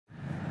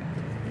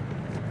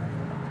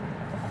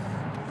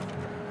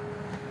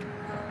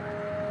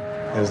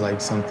It was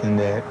like something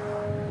that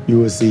you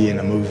would see in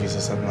the movies or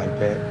something like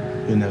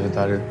that. You never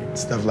thought that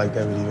stuff like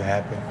that would even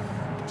happen.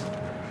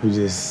 We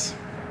just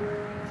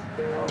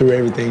threw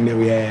everything that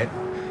we had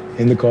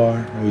in the car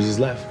and we just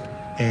left.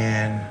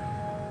 And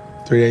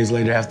 3 days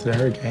later after the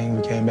hurricane,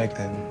 we came back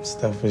and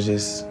stuff was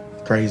just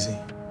crazy.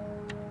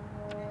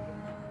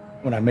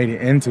 When I made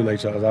it into Lake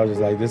Charles, I was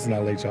just like, this is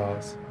not Lake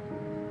Charles.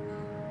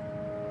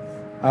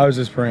 I was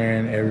just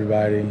praying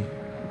everybody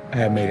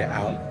had made it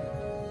out.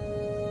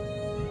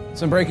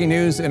 Some breaking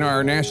news in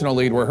our national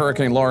lead where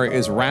Hurricane Laura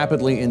is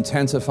rapidly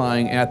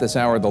intensifying at this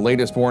hour. The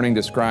latest warning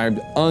described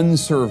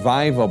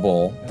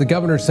unsurvivable. The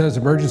governor says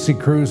emergency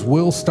crews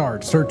will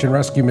start search and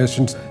rescue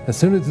missions as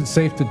soon as it's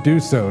safe to do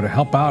so to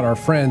help out our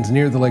friends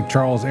near the Lake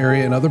Charles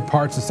area and other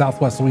parts of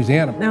southwest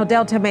Louisiana. Now,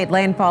 Delta made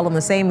landfall in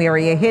the same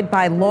area hit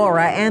by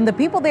Laura, and the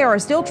people there are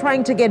still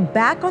trying to get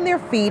back on their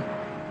feet.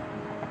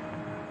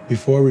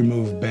 Before we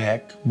moved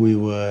back, we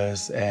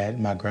was at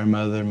my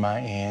grandmother, my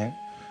aunt,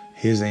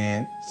 his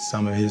aunt,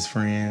 some of his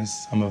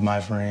friends, some of my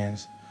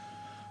friends,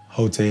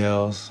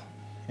 hotels.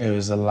 It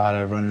was a lot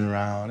of running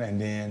around, and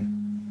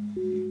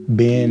then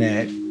being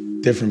at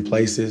different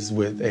places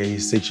with a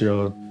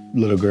 6-year-old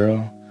little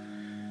girl,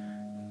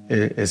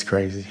 it's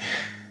crazy.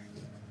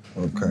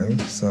 Okay,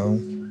 so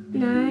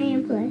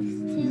 9 plus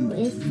 2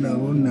 is 4.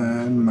 No,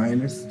 9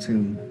 minus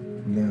 2.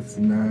 That's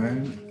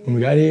 9. When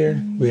we got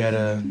here, we had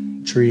a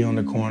tree on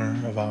the corner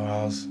of our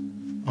house.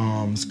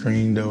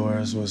 Screen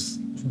doors was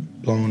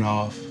blown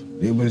off.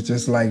 It was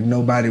just like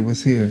nobody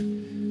was here.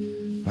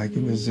 Like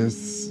it was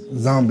just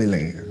zombie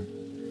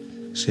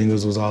land.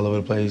 Shingles was all over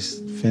the place.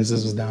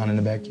 Fences was down in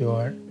the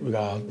backyard. We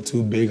got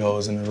 2 big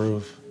holes in the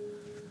roof.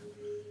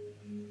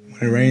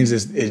 When it rains,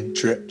 it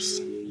drips.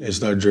 It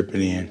starts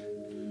dripping in.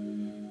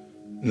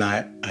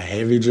 Not a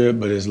heavy drip,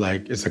 but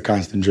it's a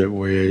constant drip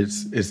where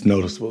it's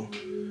noticeable.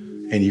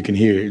 And you can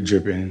hear it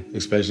dripping,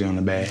 especially on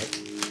the bag.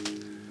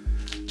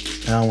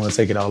 And I don't want to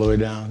take it all the way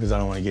down because I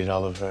don't want to get it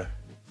all over her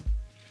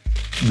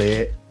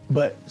bed.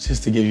 But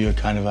just to give you a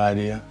kind of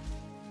idea,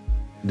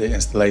 the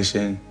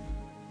installation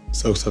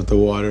soaks up the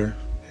water,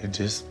 it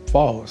just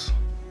falls.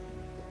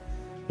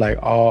 Like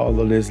all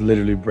of this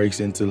literally breaks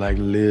into like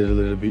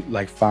little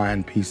like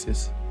fine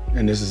pieces.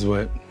 And this is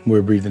what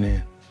we're breathing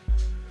in.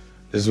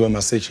 This is what my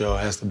 6-year-old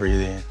has to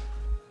breathe in.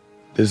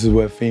 This is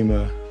what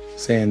FEMA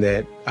saying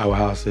that our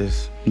house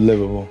is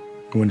livable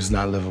when it's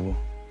not livable.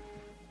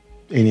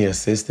 Any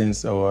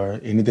assistance or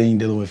anything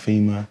dealing with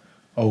FEMA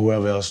or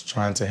whoever else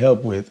trying to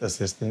help with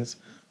assistance,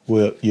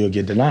 you'll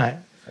get denied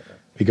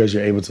because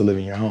you're able to live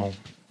in your home.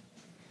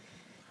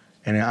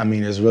 And I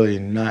mean, it's really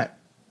not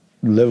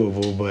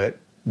livable, but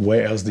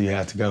where else do you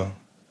have to go?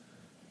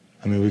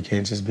 I mean, we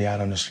can't just be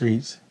out on the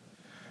streets.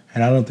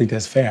 And I don't think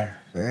that's fair.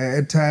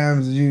 At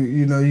times,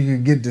 you know, you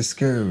can get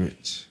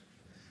discouraged.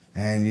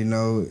 And, you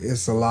know,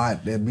 it's a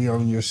lot that be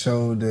on your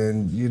shoulder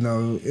and, you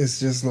know, it's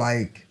just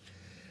like,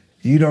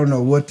 you don't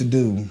know what to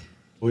do.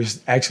 We're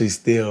actually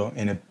still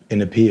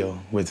in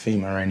appeal with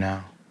FEMA right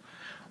now.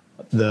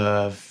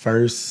 The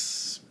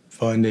first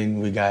funding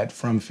we got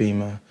from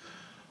FEMA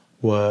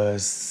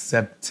was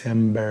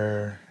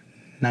September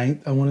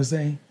 9th, I want to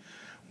say,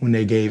 when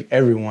they gave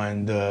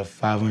everyone the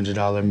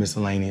 $500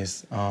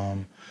 miscellaneous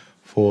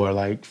for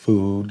like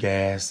food,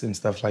 gas, and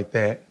stuff like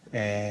that.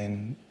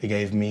 And they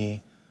gave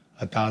me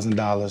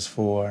 $1,000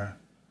 for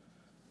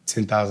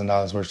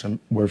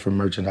 $10,000 worth of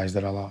merchandise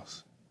that I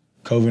lost.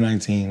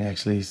 COVID-19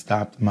 actually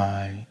stopped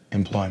my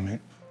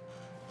employment.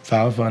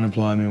 Filed for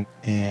unemployment,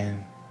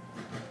 and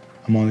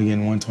I'm only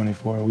getting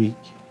 $124 a week,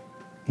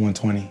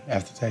 $120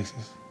 after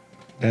taxes.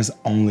 That's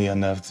only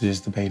enough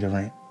just to pay the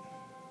rent,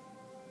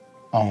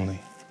 only.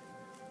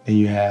 Then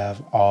you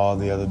have all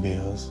the other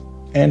bills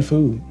and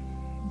food.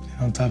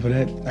 And on top of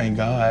that, thank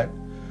God,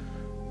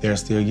 they're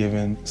still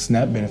giving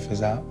SNAP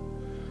benefits out.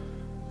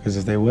 Because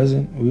if they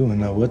wasn't, we wouldn't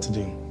know what to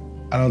do.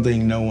 I don't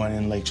think no one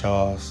in Lake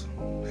Charles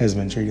has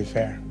been treated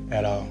fair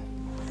at all.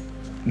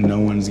 No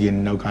one's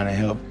getting no kind of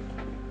help.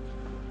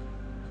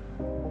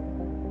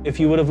 If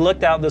you would have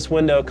looked out this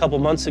window a couple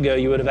months ago,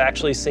 you would have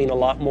actually seen a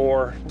lot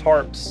more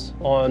tarps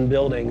on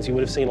buildings. You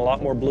would have seen a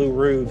lot more blue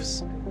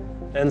roofs.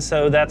 And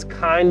so that's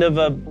kind of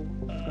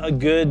a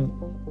good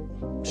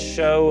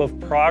show of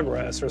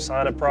progress or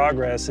sign of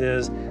progress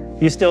is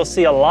you still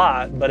see a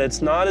lot, but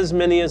it's not as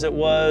many as it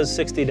was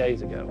 60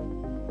 days ago.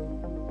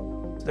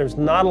 There's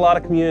not a lot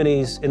of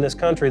communities in this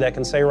country that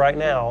can say right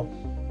now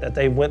that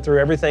they went through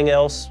everything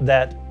else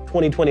that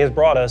 2020 has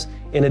brought us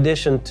in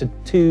addition to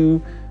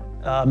 2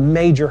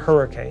 major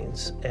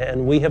hurricanes.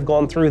 And we have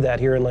gone through that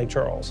here in Lake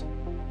Charles.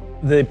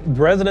 The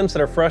residents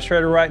that are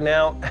frustrated right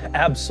now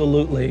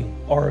absolutely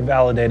are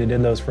validated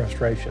in those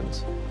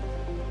frustrations.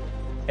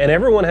 And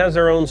everyone has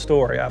their own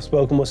story. I've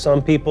spoken with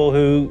some people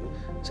who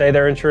say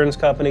their insurance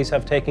companies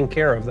have taken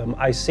care of them.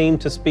 I seem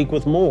to speak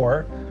with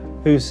more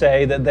who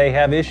say that they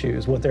have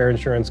issues with their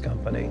insurance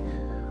company.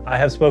 I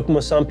have spoken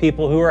with some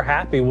people who are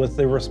happy with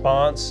the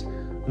response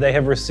they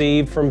have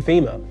received from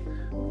FEMA.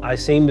 I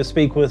seem to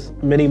speak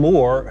with many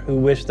more who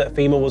wish that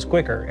FEMA was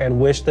quicker and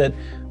wish that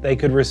they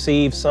could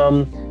receive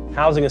some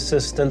housing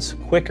assistance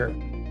quicker.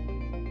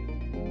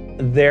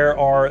 There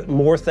are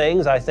more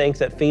things I think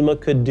that FEMA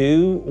could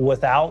do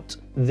without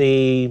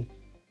the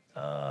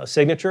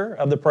signature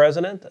of the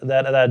president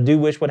that I do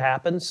wish would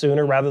happen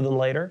sooner rather than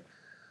later.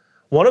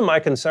 One of my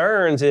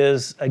concerns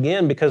is,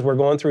 again, because we're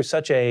going through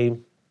such a,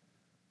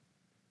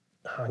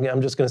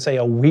 I'm just going to say,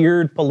 a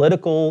weird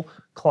political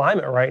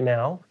climate right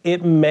now,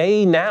 it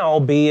may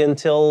now be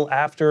until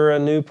after a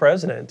new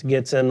president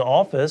gets in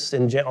office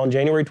on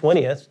January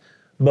 20th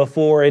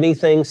before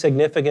anything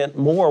significant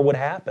more would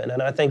happen.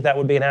 And I think that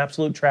would be an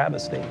absolute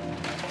travesty.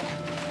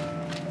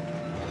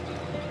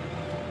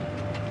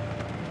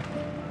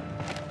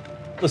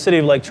 The city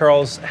of Lake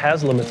Charles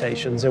has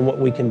limitations in what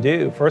we can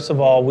do. First of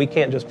all, we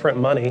can't just print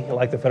money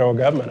like the federal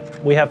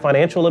government. We have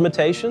financial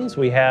limitations.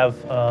 We have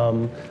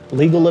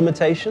legal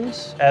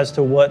limitations as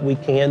to what we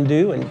can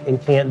do and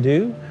can't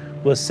do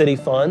with city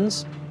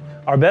funds.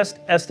 Our best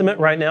estimate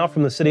right now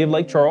from the city of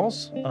Lake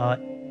Charles,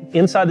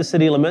 inside the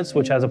city limits,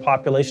 which has a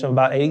population of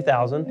about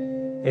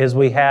 80,000, is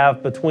we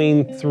have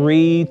between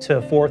 3,000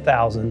 to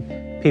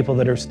 4,000 people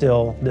that are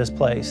still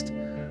displaced.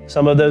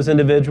 Some of those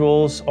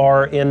individuals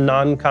are in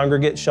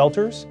non-congregate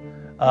shelters,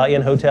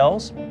 in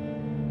hotels.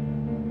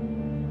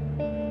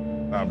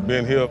 I've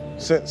been here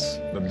since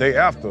the day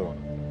after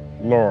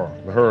Laura,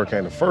 the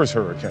hurricane, the first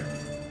hurricane.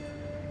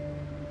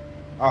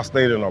 I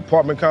stayed in an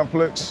apartment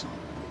complex,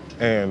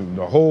 and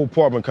the whole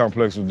apartment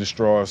complex was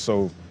destroyed,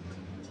 so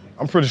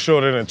I'm pretty sure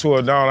they didn't tore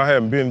it down. I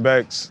haven't been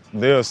back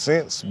there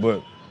since,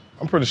 but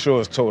I'm pretty sure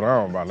it's tore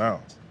down by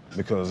now,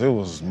 because it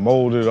was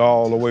molded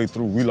all the way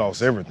through. We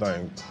lost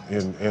everything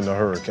in the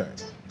hurricane,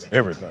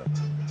 everything.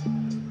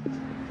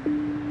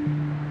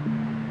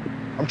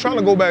 I'm trying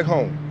to go back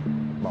home.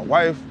 My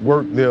wife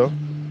worked there,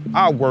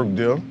 I worked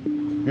there.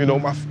 You know,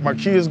 my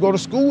kids go to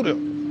school there.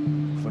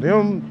 For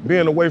them,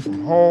 being away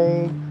from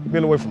home,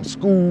 being away from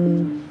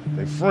school,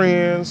 their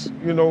friends,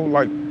 you know,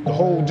 like the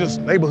whole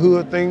just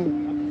neighborhood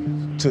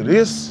thing, to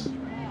this,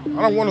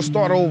 I don't want to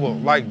start over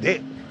like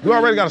that. You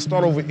already got to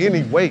start over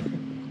anyway.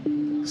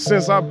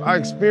 Since I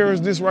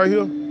experienced this right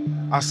here,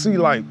 I see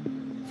like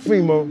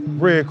FEMA,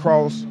 Red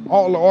Cross,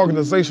 all the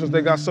organizations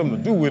that got something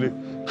to do with it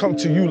come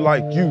to you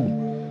like you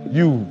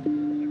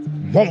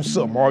want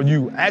something, or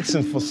you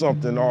asking for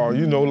something, or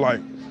you know, like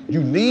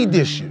you need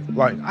this shit.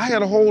 Like I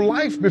had a whole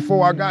life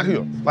before I got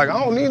here. Like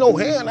I don't need no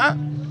handout,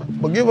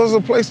 but give us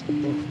a place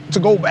to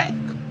go back.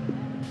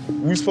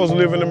 We supposed to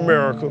live in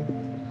America.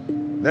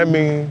 That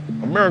means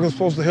America's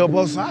supposed to help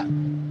us out.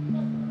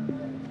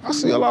 I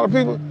see a lot of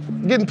people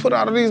getting put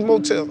out of these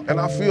motels, and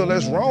I feel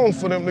that's wrong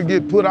for them to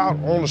get put out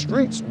on the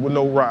streets with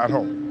no ride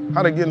home.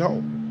 How they getting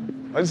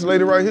home? Like this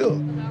lady right here.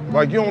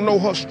 Like you don't know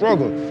her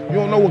struggle. You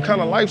don't know what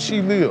kind of life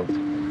she lived.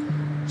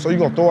 So you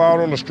gonna throw her out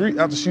on the street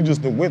after she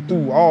just went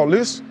through all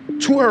this?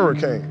 2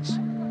 hurricanes,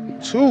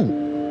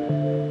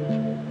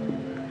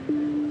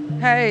 2.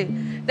 Hey,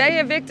 they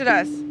evicted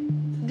us.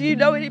 Do you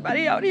know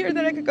anybody out here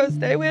that I could go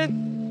stay with?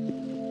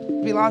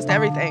 We lost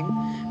everything,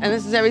 and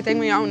this is everything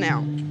we own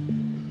now.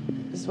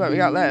 This is what we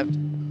got left.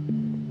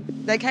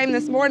 They came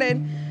this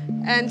morning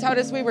and told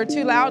us we were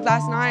too loud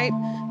last night,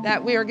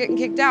 that we were getting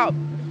kicked out.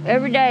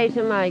 Every day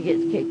somebody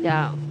gets kicked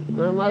out.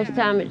 Well, most of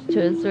the time it's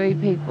 2 or 3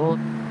 people.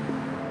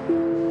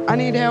 I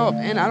need help,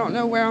 and I don't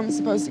know where I'm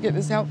supposed to get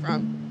this help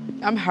from.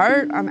 I'm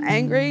hurt, I'm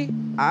angry,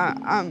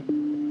 I'm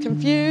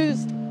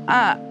confused.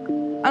 I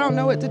don't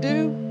know what to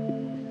do.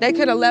 They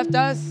could have left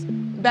us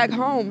back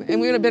home,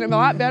 and we would have been a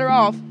lot better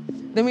off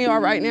than we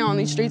are right now on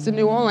these streets of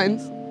New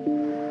Orleans.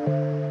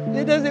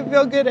 It doesn't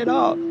feel good at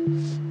all.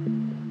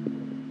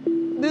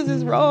 This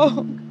is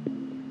wrong.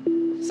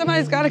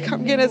 Somebody's got to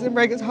come get us and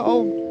bring us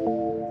home.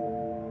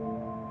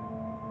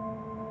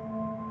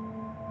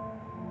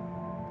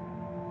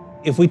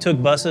 If we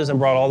took buses and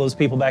brought all those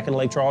people back into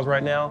Lake Charles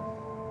right now,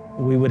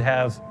 we would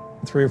have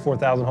 3,000 or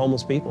 4,000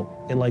 homeless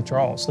people in Lake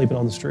Charles sleeping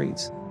on the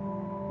streets.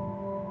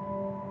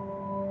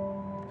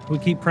 We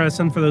keep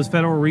pressing for those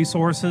federal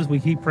resources. We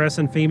keep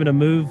pressing FEMA to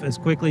move as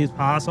quickly as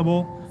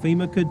possible.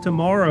 FEMA could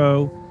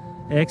tomorrow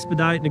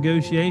expedite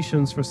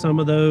negotiations for some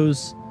of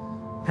those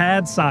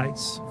pad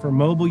sites for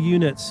mobile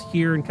units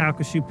here in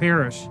Calcasieu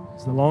Parish.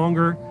 So the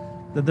longer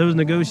that those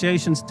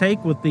negotiations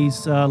take with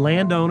these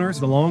landowners,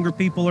 the longer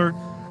people are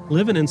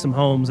living in some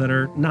homes that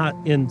are not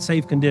in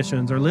safe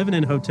conditions or living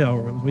in hotel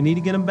rooms. We need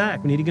to get them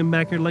back. We need to get them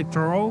back here to Lake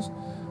Charles.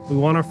 We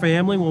want our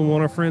family, we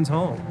want our friends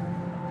home.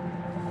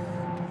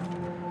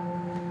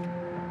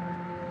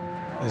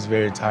 It's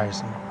very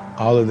tiresome.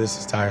 All of this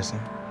is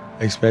tiresome,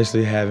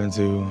 especially having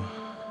to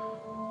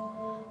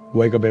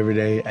wake up every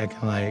day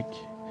acting like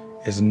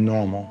it's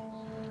normal.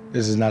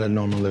 This is not a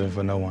normal living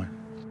for no one.